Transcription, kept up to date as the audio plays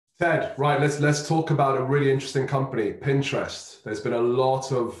Ted, right, let's talk about a really interesting company, Pinterest. There's been a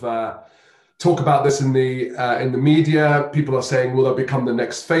lot of talk about this in the media. People are saying, will they become the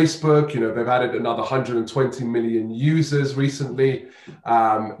next Facebook? You know, they've added another 120 million users recently.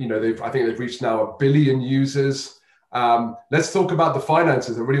 I think they've reached now 1 billion users. Let's talk about the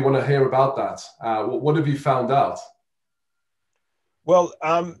finances. I really want to hear about that. What have you found out? Well,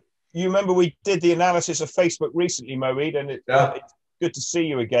 you remember we did the analysis of Facebook recently, Moeed, and Yeah, it's good to see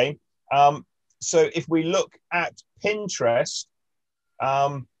you again. So if we look at Pinterest,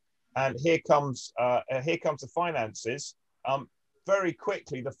 um, and here comes the finances. Very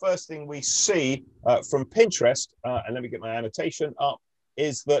quickly, the first thing we see from Pinterest, and let me get my annotation up,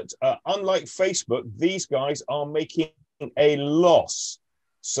 is that unlike Facebook, these guys are making a loss.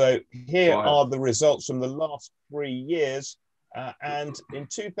 So here right. are the results from the last 3 years. And in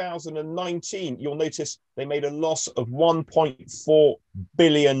 2019, you'll notice they made a loss of $1.4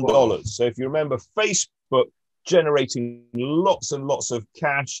 billion. Whoa. So if you remember, Facebook generating lots and lots of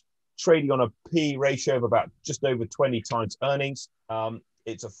cash, trading on a P ratio of about just over 20 times earnings.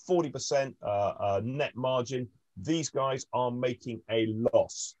 It's a 40% net margin. These guys are making a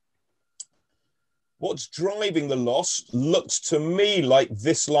loss. What's driving the loss looks to me like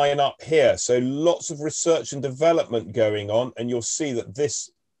this line up here. So lots of research and development going on. And you'll see that this,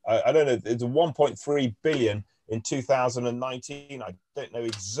 I don't know, it's a 1.3 billion in 2019. I don't know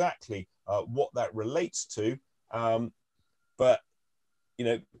exactly what that relates to. But,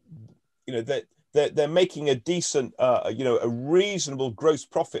 that they're making a decent, a reasonable gross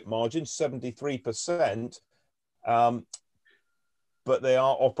profit margin, 73%. But they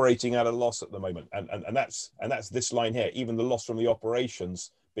are operating at a loss at the moment, and that's this line here. Even the loss from the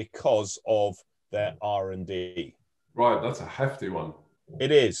operations because of their R&D. Right, that's a hefty one.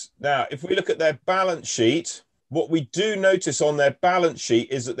 It is. Now, if we look at their balance sheet, what we do notice on their balance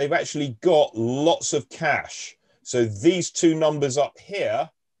sheet is that they've actually got lots of cash. So these two numbers up here,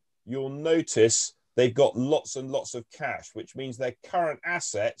 you'll notice they've got lots and lots of cash, which means their current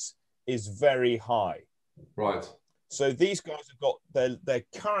assets is very high. Right. So these guys have got their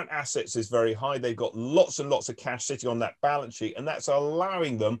current assets is very high. They've got lots and lots of cash sitting on that balance sheet, and that's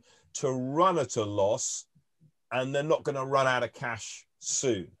allowing them to run at a loss, and they're not going to run out of cash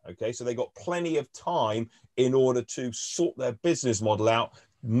soon. Okay, so they've got plenty of time in order to sort their business model out,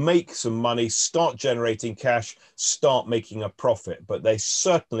 make some money, start generating cash, start making a profit. But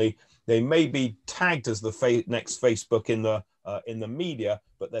they may be tagged as the next Facebook in the media,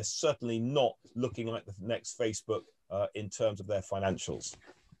 but they're certainly not looking like the next Facebook in terms of their financials.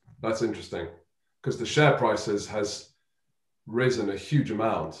 That's interesting because the share prices has risen a huge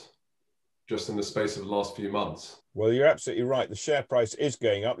amount just in the space of the last few months. Well, you're absolutely right. The share price is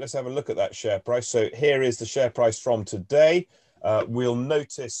going up. Let's have a look at that share price. So here is the share price from today. We'll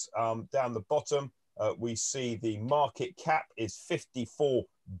notice down the bottom, we see the market cap is $54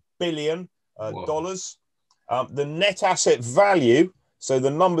 billion. The net asset value, so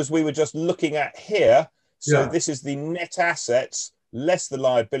the numbers we were just looking at here, so this is the net assets less the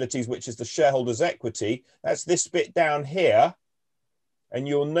liabilities, which is the shareholders' equity. That's this bit down here. And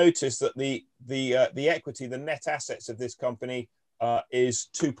you'll notice that the equity, the net assets of this company is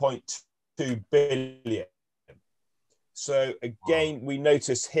 2.2 billion. So again, we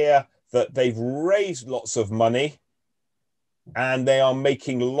notice here that they've raised lots of money and they are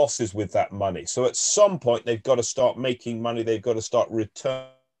making losses with that money. So at some point, they've got to start making money. They've got to start returning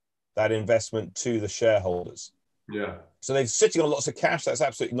that investment to the shareholders. Yeah. So they're sitting on lots of cash. That's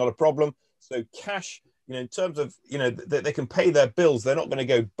absolutely not a problem. So cash, in terms of, they can pay their bills. They're not going to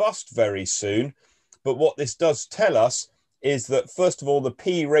go bust very soon. But what this does tell us is that, first of all, the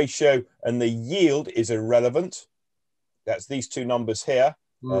P ratio and the yield is irrelevant. That's these two numbers here.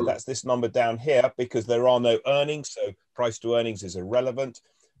 That's this number down here because there are no earnings. So price to earnings is irrelevant.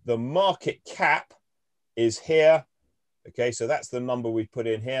 The market cap is here. Okay, so that's the number we put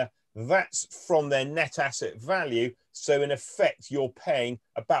in here. That's from their net asset value. So in effect, you're paying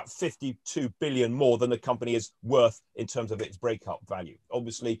about 52 billion more than the company is worth in terms of its breakup value.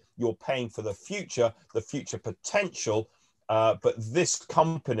 Obviously, you're paying for the future potential. But this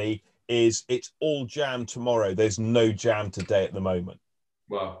company it's all jam tomorrow. There's no jam today at the moment.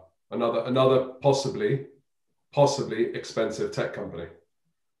 Well, another possibly expensive tech company.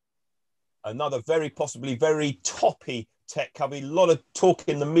 Another very possibly very toppy tech company. A lot of talk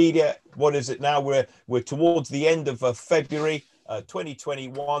in the media. What is it now? We're towards the end of February.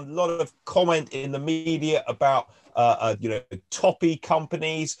 2021. A lot of comment in the media about toppy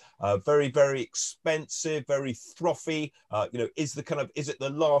companies, very, very expensive, very frothy. Is it the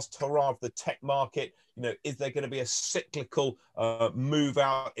last hurrah of the tech market? Is there going to be a cyclical move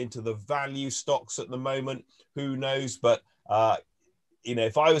out into the value stocks at the moment? Who knows? But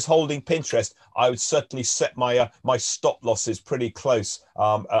if I was holding Pinterest, I would certainly set my stop losses pretty close,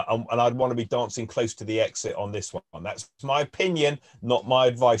 and I'd want to be dancing close to the exit on this one. That's my opinion, not my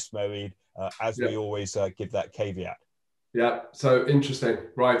advice, Moeed, as we always give that caveat. Yeah, so interesting,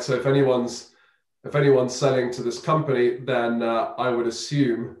 right? So if anyone's selling to this company, then I would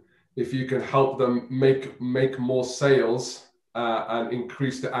assume if you can help them make more sales and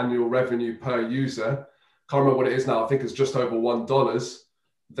increase the annual revenue per user. Can't remember what it is now. I think it's just over $1.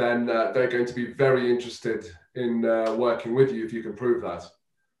 Then they're going to be very interested in working with you if you can prove that.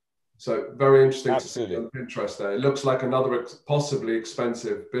 So very interesting Absolutely. to see on Pinterest there. It looks like another possibly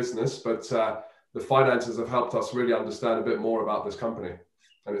expensive business, but the finances have helped us really understand a bit more about this company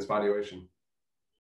and its valuation.